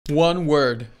One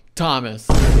word. Thomas.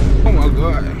 Oh my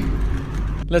god.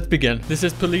 Let's begin. This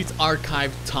is Police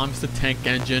Archive Thomas the Tank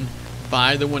Engine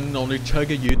by the one and only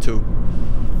Chugga YouTube.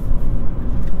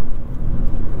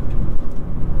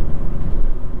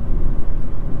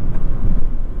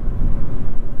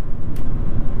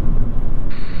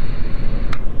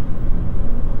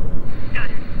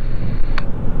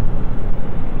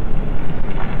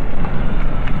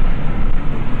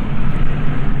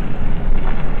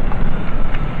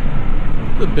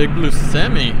 The big blue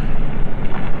semi.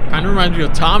 Kind of reminds me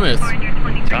of Thomas.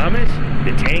 Thomas?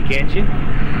 The tank engine?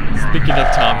 Speaking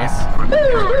of Thomas.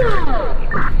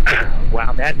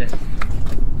 Wow, madness.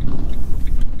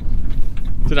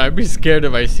 Dude, I'd be scared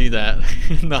if I see that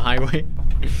in the highway.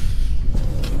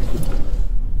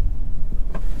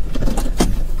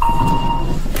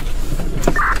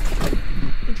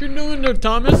 What you doing there,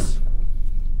 Thomas?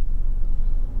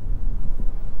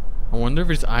 I wonder if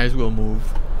his eyes will move.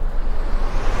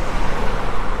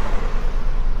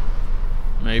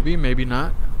 Maybe, maybe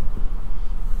not.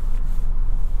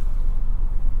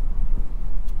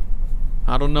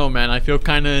 I don't know, man. I feel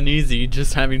kind of uneasy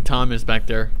just having Thomas back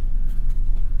there.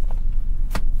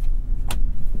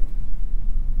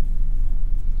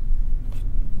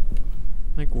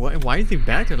 Like, what? Why is he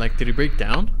back there? Like, did he break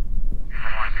down?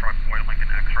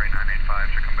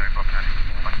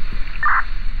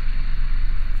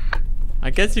 I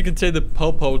guess you could say the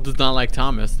Popo does not like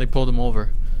Thomas. They pulled him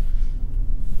over.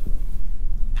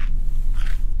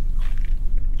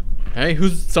 Hey,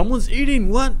 someone's eating,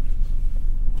 what?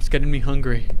 It's getting me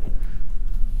hungry.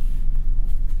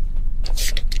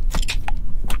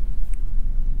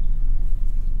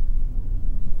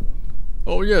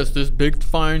 Oh yes, this big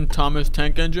fine Thomas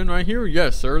tank engine right here?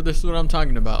 Yes, sir, this is what I'm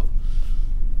talking about.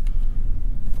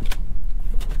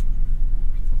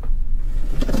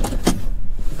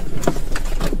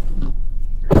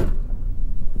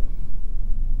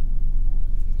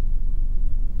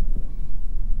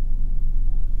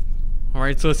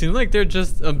 Alright, so it seems like they're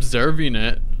just observing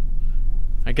it.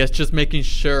 I guess just making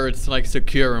sure it's like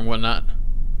secure and whatnot.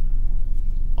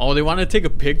 Oh, they want to take a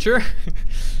picture?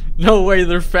 No way,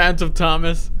 they're fans of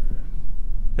Thomas.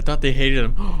 I thought they hated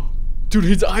him. Dude,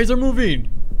 his eyes are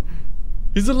moving.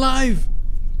 He's alive.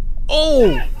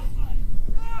 Oh!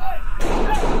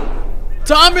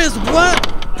 Thomas,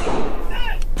 what?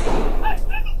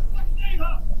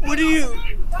 What are you?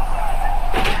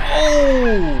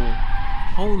 Oh!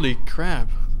 Holy crap.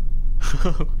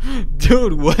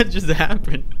 Dude, what just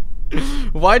happened?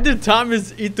 Why did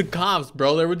Thomas eat the cops,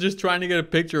 bro? They were just trying to get a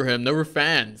picture of him. They were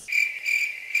fans.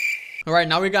 Alright,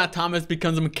 now we got Thomas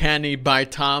Becomes a Mechanic by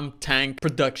Tom Tank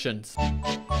Productions.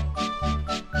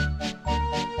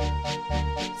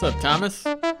 What's up, Thomas?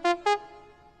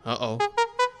 Uh-oh.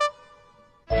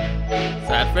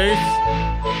 Sad face?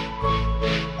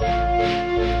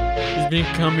 He's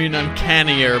becoming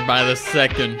uncannier by the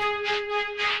second.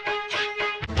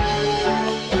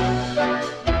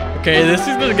 Okay, this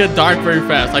is gonna get dark very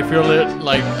fast. I feel it,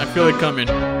 like, I feel it coming.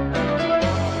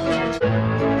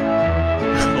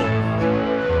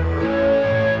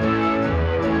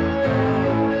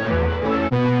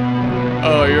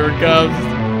 Oh, here it comes.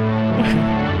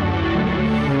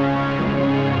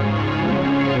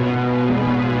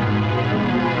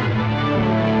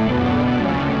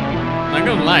 Not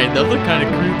gonna lie, that look kind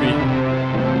of creepy.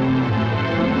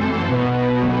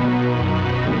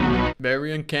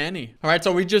 Very uncanny. Alright,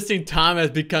 so we just seen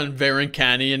Thomas become very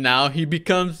uncanny and now he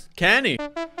becomes canny.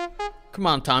 Come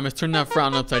on, Thomas, turn that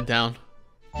frown upside down.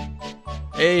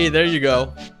 Hey, there you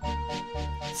go.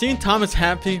 Seeing Thomas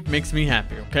happy makes me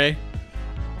happy, okay?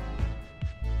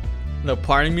 No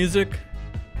party music.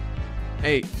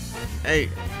 Hey, hey.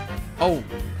 Oh.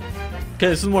 Okay,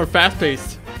 this is more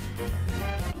fast-paced.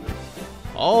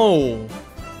 Oh.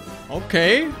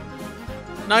 Okay.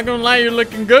 Not gonna lie, you're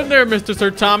looking good there, Mr. Sir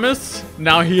Thomas.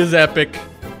 Now he is epic.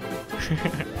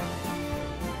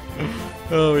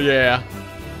 Oh yeah.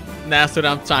 That's what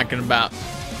I'm talking about.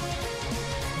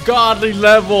 Godly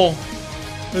level.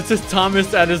 This is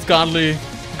Thomas at his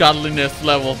godliness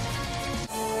level.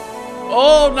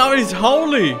 Oh, now he's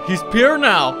holy. He's pure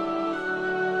now.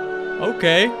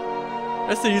 Okay.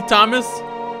 I see you, Thomas.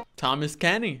 Thomas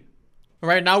Canny.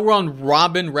 Alright, now we're on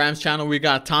Robin Ram's channel. We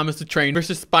got Thomas the Train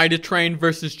versus Spider Train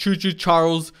versus Choo Choo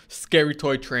Charles Scary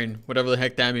Toy Train. Whatever the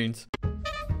heck that means.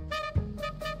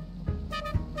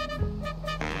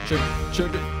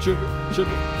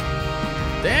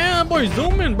 Damn, boy,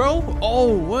 zoom in, bro.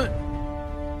 Oh, what?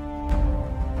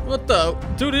 What the?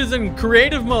 Dude is in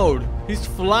creative mode. He's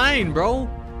flying, bro.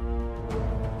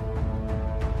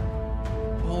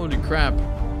 Holy crap.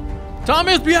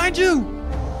 Thomas, behind you!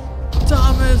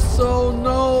 Thomas, oh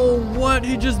no, what?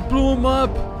 He just blew him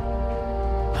up.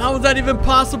 How is that even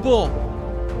possible?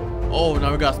 Oh,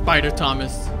 now we got Spider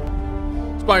Thomas.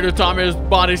 Spider Thomas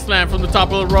body slam from the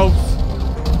top of the ropes.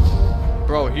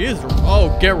 Bro, he is,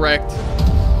 oh, get wrecked.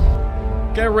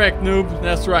 Get wrecked, noob.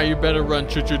 That's right, you better run,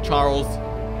 Choo Choo Charles.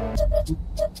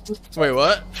 Wait,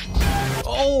 what?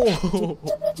 Oh!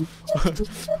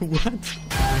 What?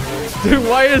 Dude,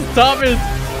 why is Thomas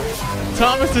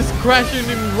is crashing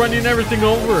and running everything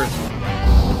over.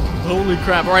 Holy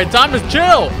crap. Alright, Thomas,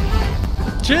 chill!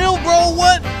 Chill, bro,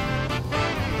 what?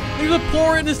 Leave the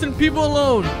poor innocent people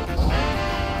alone.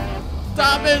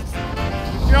 Thomas!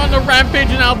 You're on the rampage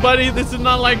now, buddy. This is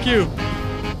not like you.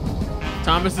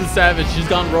 Thomas is savage. He's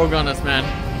gone rogue on us, man.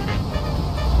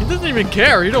 He doesn't even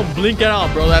care. He don't blink at all,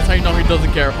 bro. That's how you know he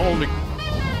doesn't care. Holy.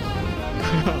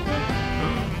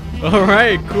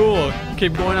 Alright, cool.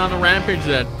 Keep going on the rampage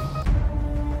then.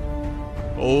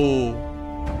 Oh.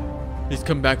 He's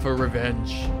come back for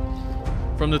revenge.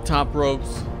 From the top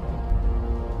ropes.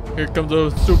 Here comes the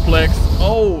suplex.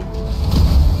 Oh.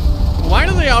 Why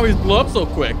do they always blow up so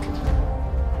quick?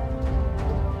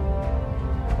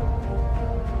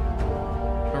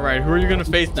 Alright, who are you gonna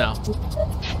face now?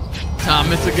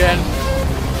 Thomas again.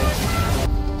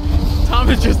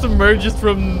 Thomas just emerges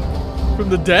from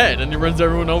the dead and he runs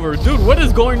everyone over. Dude, what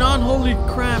is going on? Holy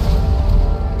crap.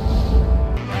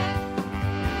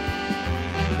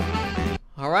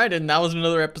 Alright, and that was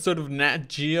another episode of Nat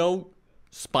Geo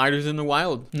Spiders in the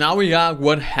Wild. Now we got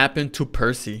what happened to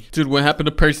Percy. Dude, what happened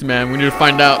to Percy, man? We need to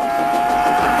find out.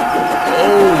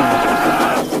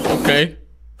 Oh. Okay.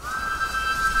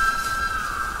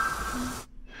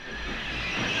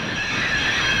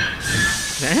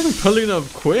 Damn, pulling up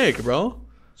quick, bro.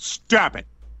 Stop it.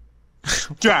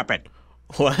 Stop it.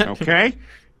 What? Okay?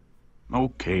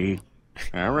 Okay.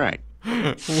 All right.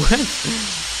 What?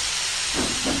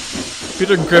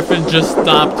 Peter Griffin just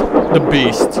stopped the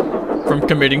beast from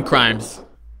committing crimes.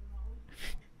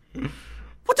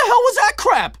 What the hell was that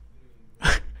crap?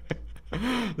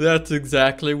 That's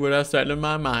exactly what I said in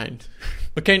my mind.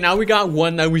 Okay, now we got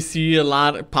one that we see a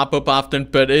lot pop up often,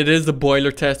 but it is a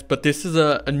boiler test, but this is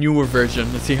a newer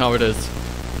version. Let's see how it is.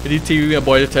 EDT, a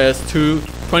boiler test,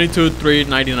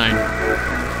 22.3.99.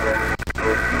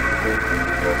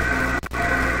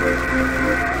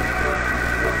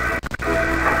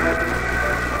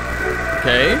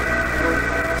 Okay.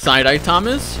 Side-eye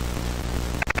Thomas.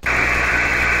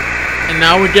 And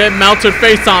now we get melted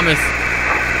face Thomas.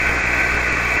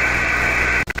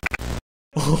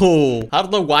 Oh, I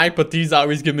don't know why, but these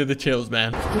always give me the chills,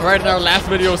 man. Alright, in our last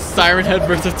video, Siren Head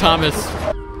versus Thomas.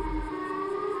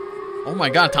 Oh my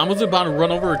god, Thomas is about to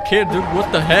run over a kid, dude.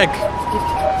 What the heck?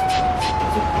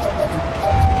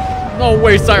 No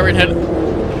way, Siren Head.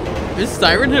 Is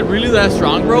Siren Head really that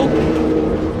strong, bro?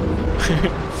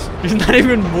 He's not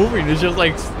even moving, it's just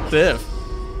like stiff.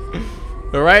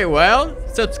 Alright, well,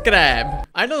 subscribe.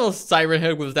 I don't know if Siren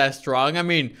Head was that strong. I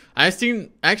mean,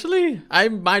 actually, I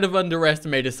might have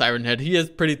underestimated Siren Head. He is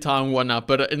pretty tall and whatnot,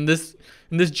 but in this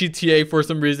GTA, for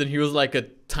some reason, he was like a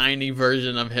tiny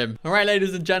version of him. Alright,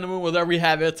 ladies and gentlemen, well, there we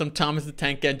have it. Some Thomas the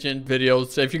Tank Engine videos.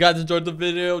 So if you guys enjoyed the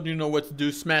video, you know what to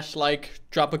do. Smash like,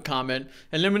 drop a comment,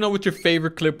 and let me know what your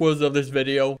favorite clip was of this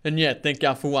video. And yeah, thank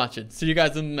y'all for watching. See you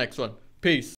guys in the next one. Peace.